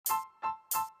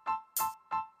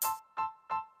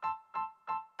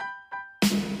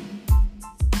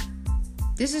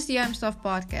This is the I'm Stuff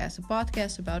podcast, a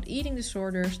podcast about eating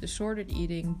disorders, disordered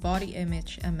eating, body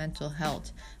image, and mental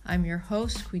health. I'm your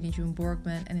host, Queenie June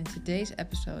Borgman, and in today's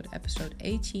episode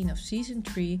 18 of season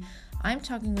 3, I'm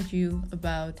talking with you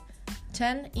about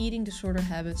 10 eating disorder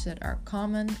habits that are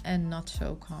common and not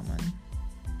so common.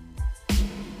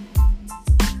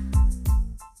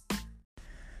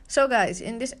 So guys,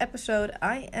 in this episode,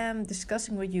 I am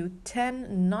discussing with you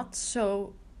 10 not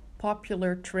so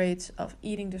popular traits of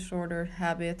eating disorder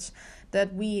habits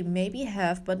that we maybe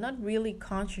have but not really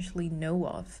consciously know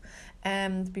of.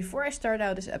 And before I start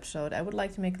out this episode, I would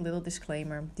like to make a little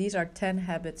disclaimer. These are 10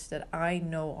 habits that I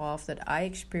know of, that I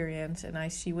experience and I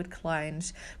see with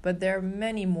clients, but there are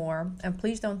many more. And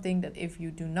please don't think that if you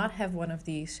do not have one of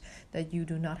these, that you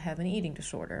do not have an eating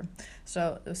disorder.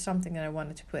 So it was something that I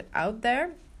wanted to put out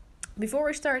there. Before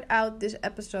we start out this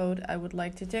episode, I would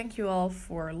like to thank you all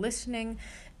for listening.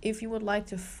 If you would like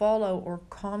to follow or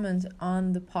comment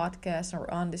on the podcast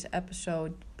or on this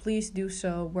episode, please do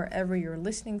so wherever you're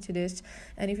listening to this.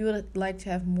 And if you would like to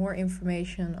have more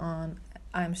information on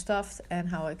I'm Stuffed and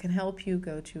how I can help you,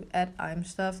 go to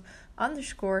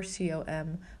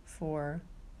 @I'mStuffed_com for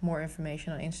more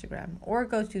information on Instagram. Or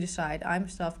go to the site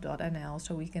imstuffed.nl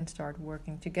so we can start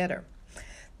working together.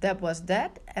 That was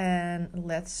that, and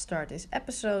let's start this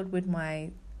episode with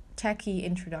my tacky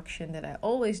introduction that I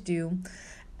always do.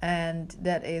 And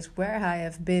that is where I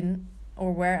have been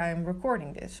or where I'm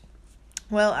recording this.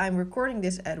 Well, I'm recording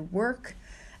this at work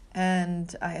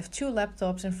and I have 2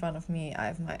 laptops in front of me. I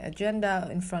have my agenda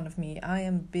in front of me. I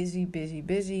am busy,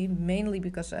 mainly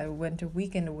because I went a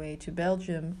weekend away to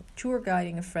Belgium, tour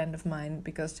guiding a friend of mine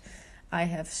because I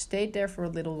have stayed there for a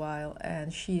little while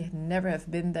and she never have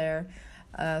been there.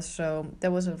 So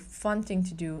that was a fun thing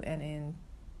to do, and in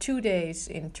 2 days,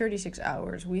 in 36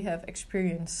 hours, we have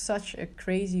experienced such a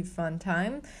crazy fun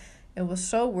time. It was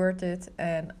so worth it.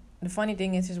 And the funny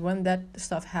thing is when that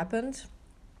stuff happened,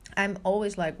 I'm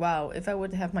always like, wow, if I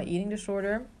would have my eating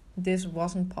disorder, this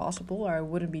wasn't possible, or I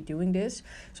wouldn't be doing this.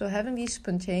 So having these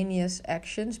spontaneous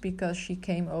actions, because she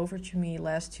came over to me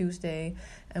last Tuesday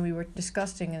and we were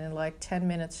discussing, and in like 10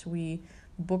 minutes we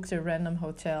booked a random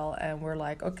hotel and we're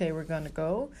like, okay, we're gonna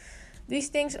go. These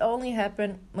things only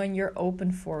happen when you're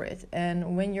open for it,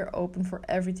 and when you're open for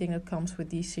everything that comes with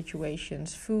these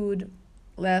situations. Food,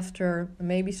 laughter,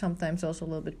 maybe sometimes also a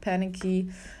little bit panicky,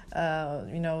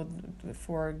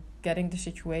 for getting the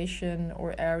situation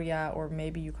or area, or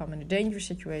maybe you come in a dangerous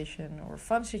situation or a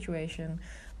fun situation.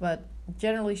 But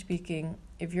generally speaking,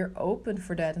 if you're open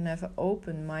for that and have an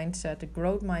open mindset, a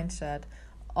growth mindset,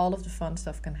 all of the fun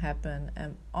stuff can happen,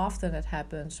 and often that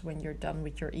happens when you're done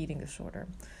with your eating disorder.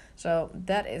 So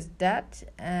that is that,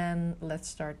 and let's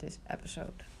start this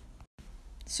episode.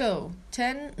 So,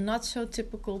 10 not so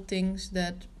typical things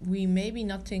that we maybe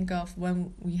not think of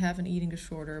when we have an eating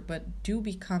disorder, but do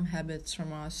become habits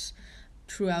from us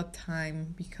throughout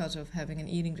time because of having an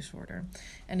eating disorder.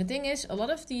 And the thing is, a lot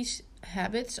of these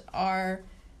habits are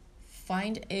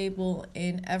findable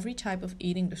in every type of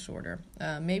eating disorder.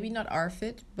 Maybe not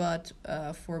ARFID, but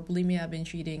for bulimia,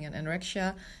 binge eating, and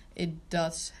anorexia, it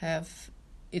does have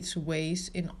its ways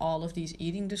in all of these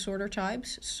eating disorder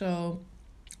types. So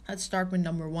let's start with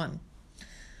number 1.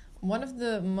 One of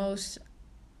the most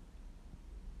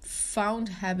found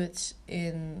habits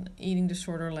in eating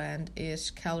disorder land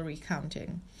is calorie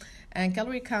counting. And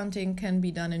calorie counting can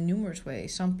be done in numerous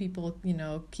ways. Some people,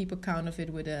 keep account of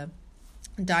it with a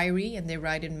diary and they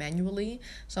write it manually.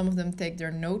 Some of them take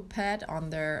their notepad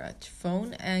on their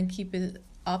phone and keep it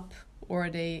up, or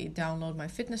they download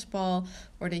MyFitnessPal,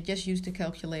 or they just use the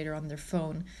calculator on their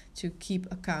phone to keep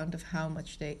account of how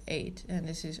much they ate. And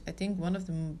this is, I think, one of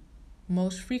the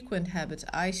most frequent habits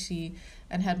I see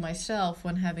and had myself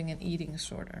when having an eating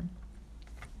disorder.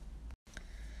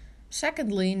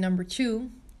 Secondly, number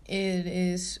 2, it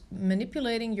is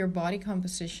manipulating your body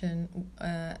composition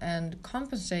and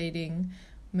compensating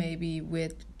maybe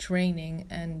with training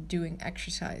and doing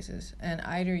exercises. And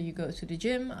either you go to the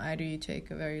gym, either you take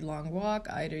a very long walk,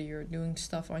 either you're doing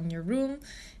stuff on your room.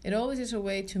 It always is a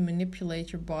way to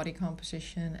manipulate your body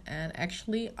composition and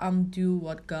actually undo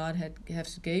what God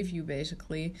has gave you,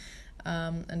 basically,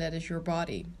 and that is your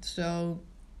body. So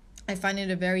I find it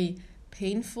a very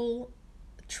painful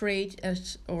trait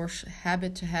or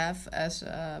habit to have as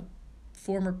a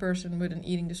former person with an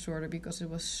eating disorder, because it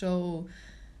was so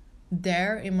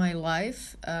there in my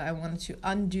life. I wanted to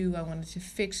undo, I wanted to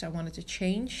fix, I wanted to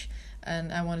change,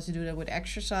 and I wanted to do that with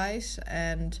exercise.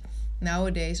 And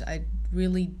Nowadays, I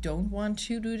really don't want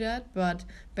to do that, but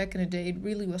back in the day, it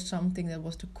really was something that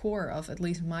was the core of at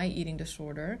least my eating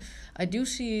disorder. I do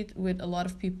see it with a lot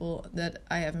of people that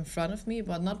I have in front of me,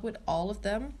 but not with all of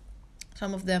them.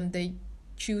 Some of them, they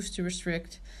choose to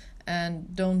restrict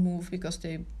and don't move because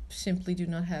they simply do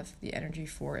not have the energy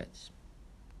for it.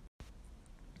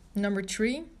 Number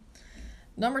three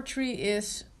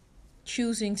is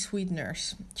choosing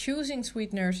sweeteners. Choosing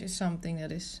sweeteners is something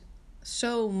that is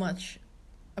so much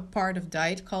a part of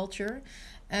diet culture,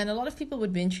 and a lot of people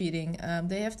with binge eating,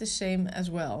 they have the same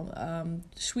as well.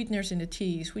 Sweeteners in the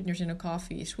tea, sweeteners in the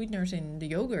coffee, sweeteners in the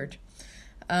yogurt.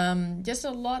 Just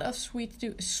a lot of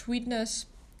sweetness.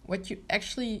 What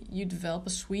you develop a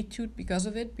sweet tooth because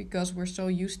of it, because we're so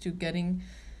used to getting,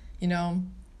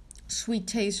 sweet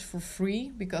taste for free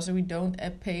because we don't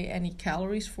pay any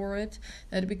calories for it,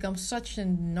 that it becomes such a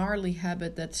gnarly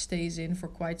habit that stays in for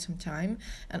quite some time,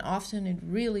 and often it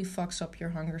really fucks up your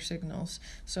hunger signals.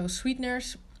 So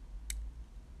sweeteners,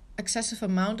 excessive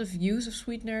amount of use of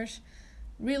sweeteners,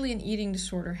 really an eating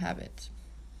disorder habit.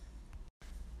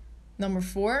 Number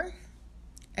 4,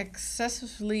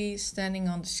 excessively standing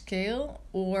on the scale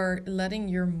or letting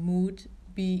your mood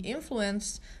be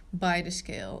influenced by the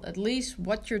scale. At least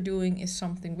what you're doing is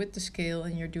something with the scale,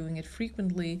 and you're doing it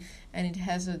frequently, and it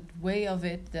has a way of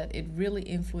it that it really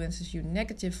influences you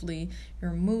negatively,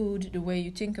 your mood, the way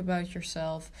you think about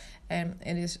yourself, and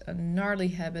it is a gnarly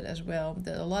habit as well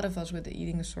that a lot of us with the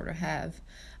eating disorder have.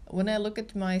 When I look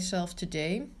at myself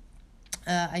today,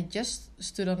 I just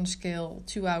stood on the scale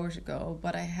 2 hours ago,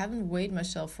 but I haven't weighed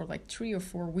myself for like 3 or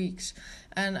 4 weeks.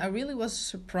 And I really was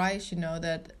surprised,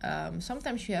 that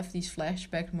sometimes you have these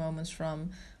flashback moments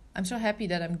from, I'm so happy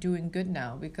that I'm doing good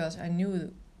now, because I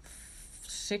knew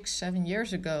 6-7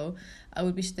 years ago, I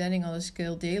would be standing on the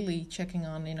scale daily, checking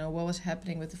on, what was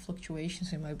happening with the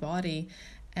fluctuations in my body.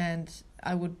 And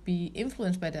I would be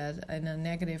influenced by that in a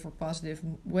negative or positive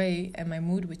way, and my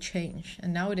mood would change.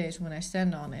 And nowadays, when I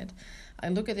stand on it, I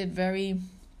look at it very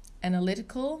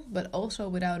analytical, but also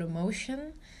without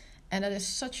emotion. And that is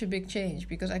such a big change,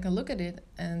 because I can look at it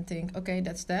and think, okay,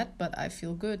 that's that, but I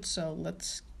feel good, so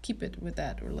let's keep it with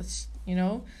that, or let's,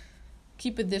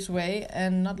 keep it this way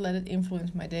and not let it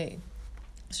influence my day.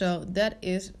 So that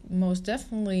is most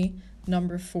definitely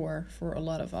number 4 for a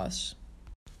lot of us.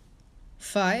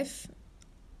 5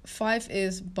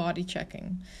 is body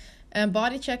checking. And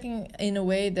body checking in a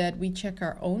way that we check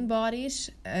our own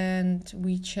bodies and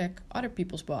we check other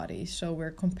people's bodies. So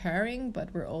we're comparing,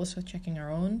 but we're also checking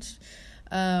our own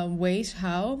ways.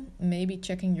 How? Maybe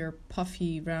checking your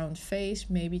puffy round face,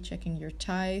 maybe checking your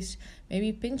thighs,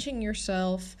 maybe pinching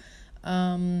yourself,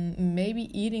 maybe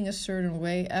eating a certain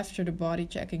way after the body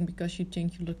checking because you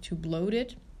think you look too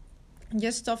bloated.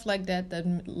 Just stuff like that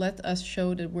let us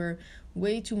show that we're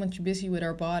way too much busy with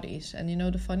our bodies. And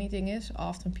the funny thing is,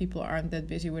 often people aren't that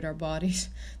busy with our bodies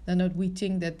than what we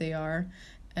think that they are,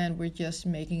 and we're just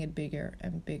making it bigger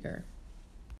and bigger.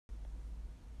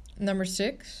 Number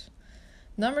 6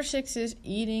 is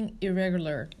eating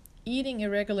irregular. Eating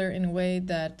irregular in a way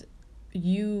that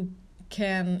you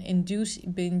can induce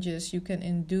binges, you can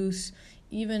induce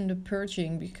even the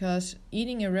purging, because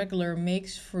eating irregular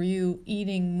makes for you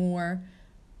eating more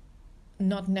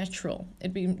not natural.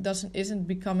 It isn't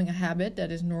becoming a habit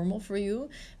that is normal for you,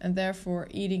 and therefore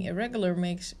eating irregular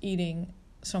makes eating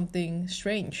something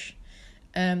strange,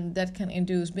 and that can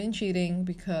induce binge eating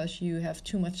because you have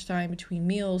too much time between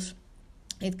meals.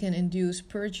 It can induce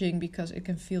purging because it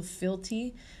can feel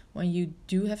filthy when you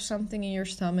do have something in your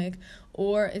stomach,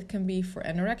 or it can be for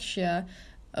anorexia,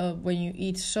 when you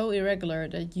eat so irregular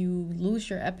that you lose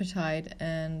your appetite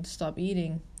and stop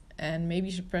eating, and maybe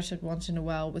suppress it once in a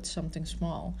while with something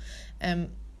small. And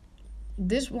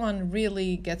this one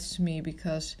really gets to me,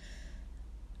 because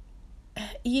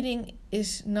eating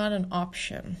is not an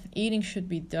option. Eating should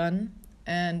be done,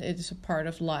 and it is a part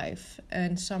of life.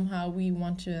 And somehow we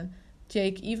want to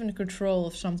take even control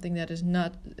of something that is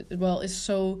is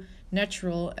so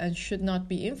natural and should not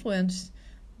be influenced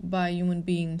by human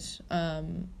beings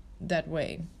that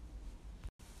way.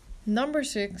 Number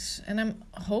 6, and I'm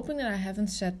hoping that I haven't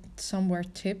said somewhere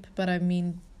tip, but I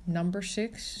mean number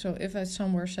 6. So if I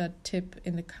somewhere said tip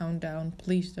in the countdown,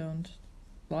 please don't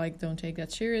take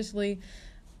that seriously.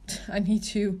 I need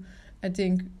to, I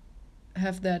think,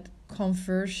 have that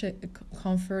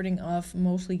converting of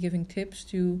mostly giving tips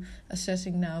to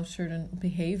assessing now certain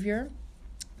behavior.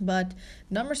 But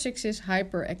number 6 is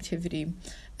hyperactivity.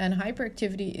 And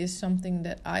hyperactivity is something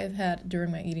that I've had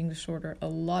during my eating disorder. A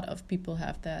lot of people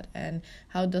have that. And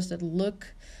how does that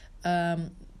look?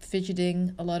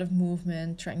 fidgeting, a lot of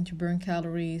movement, trying to burn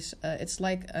calories. It's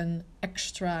like an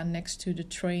extra next to the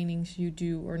trainings you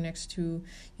do, or next to,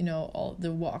 all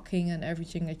the walking and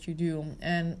everything that you do.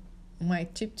 And my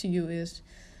tip to you is,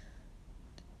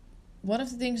 one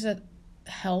of the things that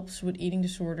helps with eating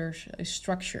disorders is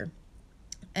structure.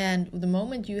 And the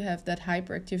moment you have that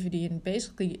hyperactivity and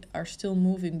basically are still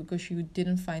moving because you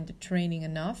didn't find the training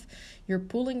enough, you're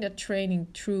pulling that training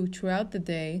throughout the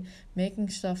day, making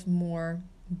stuff more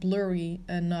blurry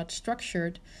and not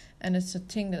structured. And it's a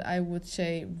thing that I would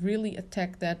say really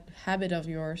attack that habit of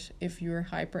yours if you're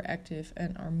hyperactive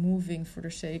and are moving for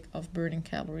the sake of burning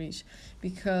calories,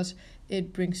 because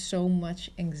it brings so much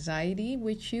anxiety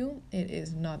with you. It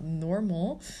is not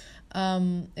normal.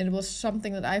 It was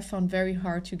something that I found very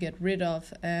hard to get rid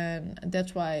of, and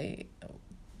that's why,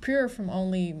 pure from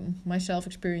only my self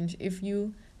experience, if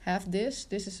you have this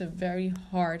is a very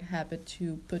hard habit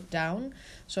to put down.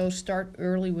 So start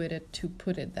early with it to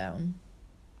put it down.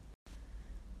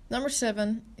 Number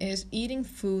 7 is eating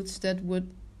foods that would,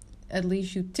 at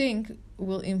least you think,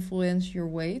 will influence your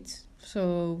weight.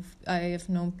 So I have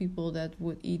known people that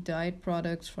would eat diet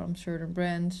products from certain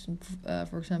brands,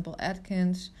 for example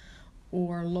Atkins,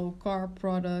 or low carb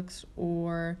products,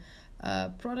 or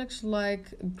products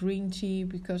like green tea,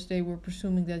 because they were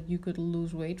presuming that you could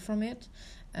lose weight from it.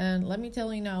 And let me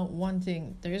tell you now one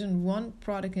thing: there isn't one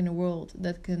product in the world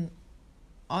that can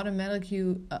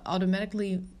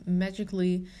automatically,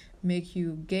 magically make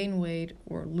you gain weight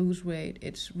or lose weight.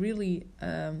 It's really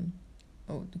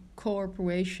the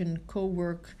cooperation,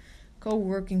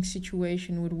 co-working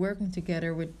situation with working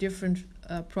together with different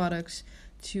products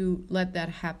to let that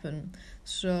happen.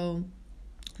 So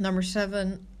number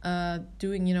 7,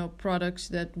 doing products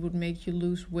that would make you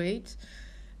lose weight,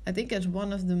 I think that's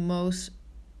one of the most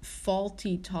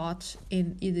faulty thoughts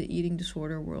in the eating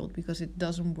disorder world, because it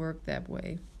doesn't work that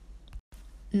way.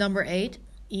 Number 8,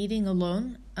 eating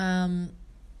alone.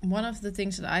 One of the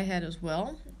things that I had as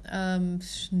well,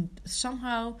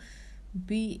 somehow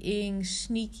being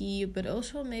sneaky, but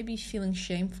also maybe feeling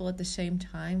shameful at the same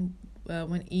time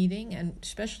when eating, and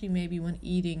especially maybe when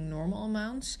eating normal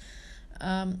amounts.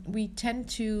 We tend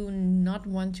to not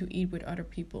want to eat with other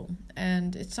people,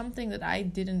 and it's something that I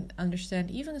didn't understand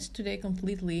even today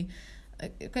completely.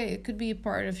 Okay, it could be a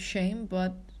part of shame,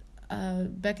 but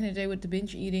back in the day with the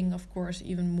binge eating, of course,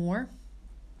 even more.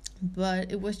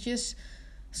 But it was just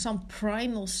some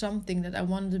primal something that I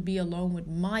wanted to be alone with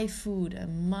my food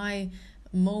and my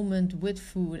moment with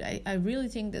food. I really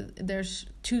think that there's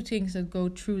 2 things that go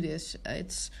through this.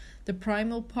 It's the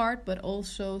primal part, but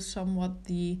also somewhat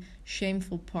the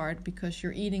shameful part, because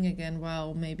you're eating again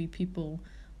while maybe people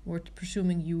were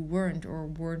presuming you weren't, or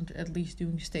weren't at least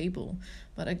doing stable.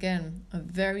 But again, a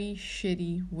very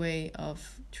shitty way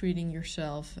of treating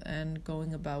yourself and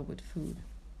going about with food.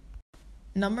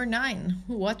 Number 9,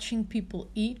 watching people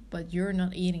eat but you're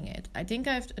not eating it. I think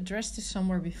I've addressed this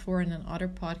somewhere before in another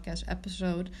podcast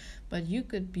episode, but you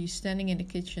could be standing in the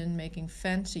kitchen making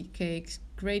fancy cakes,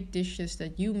 great dishes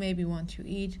that you maybe want to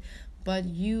eat, but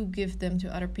you give them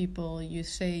to other people. You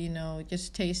say,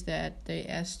 just taste that. They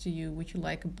ask to you, would you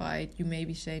like a bite? You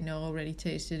maybe say, no, I already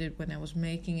tasted it when I was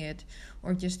making it.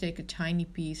 Or just take a tiny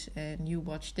piece and you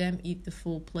watch them eat the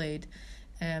full plate.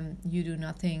 And you do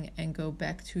nothing and go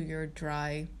back to your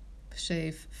dry,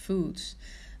 safe foods.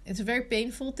 It's a very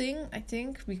painful thing, I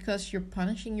think, because you're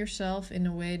punishing yourself in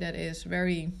a way that is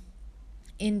very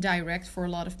indirect for a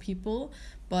lot of people.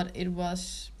 But it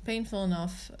was painful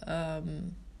enough.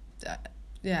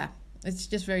 It's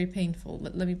just very painful.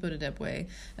 Let me put it that way.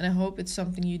 And I hope it's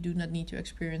something you do not need to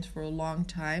experience for a long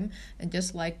time. And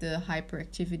just like the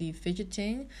hyperactivity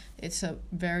fidgeting, it's a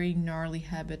very gnarly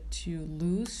habit to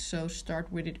lose. So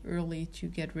start with it early to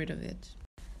get rid of it.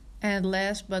 And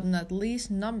last but not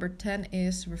least, number 10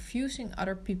 is refusing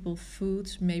other people's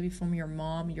foods, maybe from your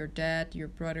mom, your dad, your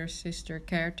brother, sister,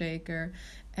 caretaker,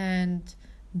 and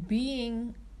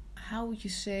being, how would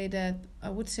you say that? I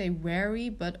would say wary,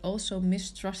 but also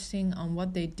mistrusting on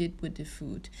what they did with the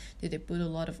food. Did they put a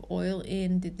lot of oil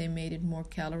in? Did they make it more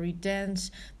calorie dense?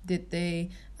 Did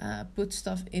they put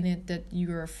stuff in it that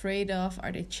you're afraid of?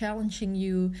 Are they challenging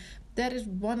you? That is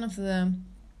one of the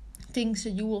things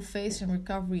that you will face in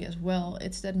recovery as well.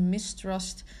 It's that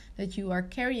mistrust that you are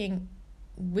carrying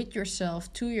with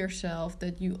yourself, to yourself,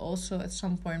 that you also at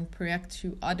some point project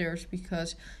to others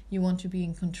because you want to be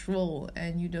in control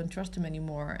and you don't trust them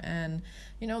anymore. And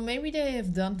maybe they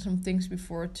have done some things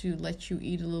before to let you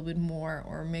eat a little bit more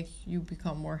or make you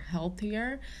become more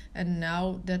healthier, and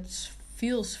now that's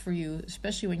feels for you,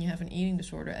 especially when you have an eating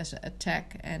disorder, as an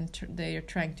attack, and they are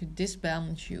trying to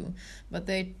disbalance you. But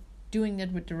they doing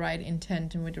that with the right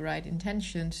intent and with the right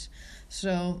intentions.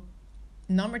 So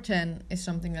number 10 is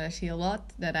something that I see a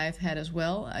lot, that I've had as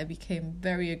well. I became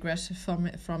very aggressive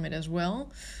from it as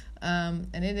well. And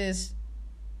it is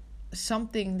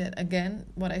something that, again,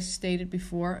 what I stated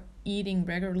before, eating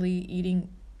regularly, eating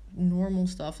normal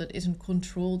stuff that isn't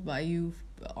controlled by you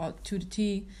to the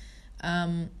T,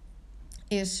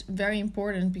 is very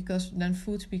important, because then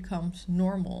food becomes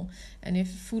normal. And if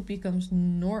food becomes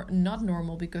not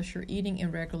normal because you're eating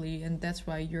irregularly, and that's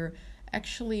why you're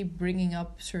actually bringing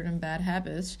up certain bad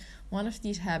habits, one of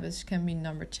these habits can be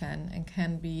number 10, and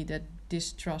can be that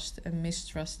distrust and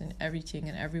mistrust in everything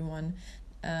and everyone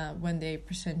when they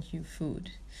present you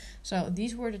food. So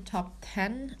these were the top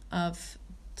 10 of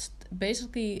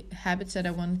basically habits that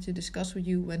I wanted to discuss with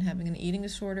you when having an eating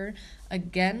disorder.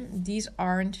 Again, these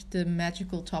aren't the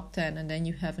magical top 10 and then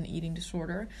you have an eating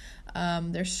disorder.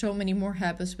 There's so many more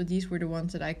habits, but these were the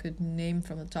ones that I could name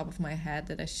from the top of my head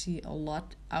that I see a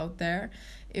lot out there.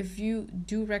 If you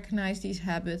do recognize these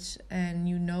habits and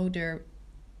you know they're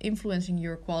influencing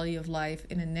your quality of life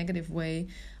in a negative way,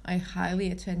 I highly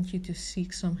intend you to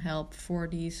seek some help for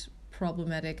these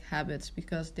problematic habits,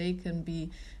 because they can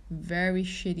be very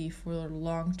shitty for the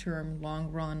long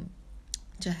run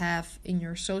to have in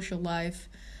your social life,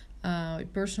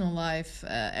 personal life,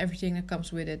 everything that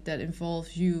comes with it that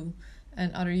involves you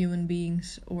and other human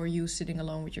beings, or you sitting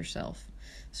alone with yourself.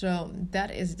 So that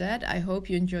is that. I hope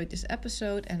you enjoyed this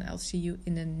episode, and I'll see you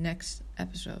in the next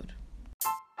episode.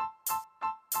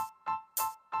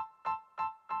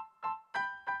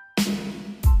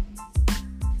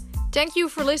 Thank you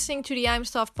for listening to the I'm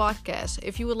Stuff podcast.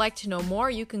 If you would like to know more,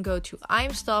 you can go to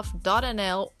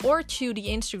imstuff.nl or to the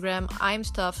Instagram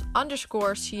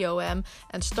imstuff_com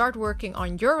and start working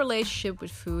on your relationship with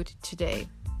food today.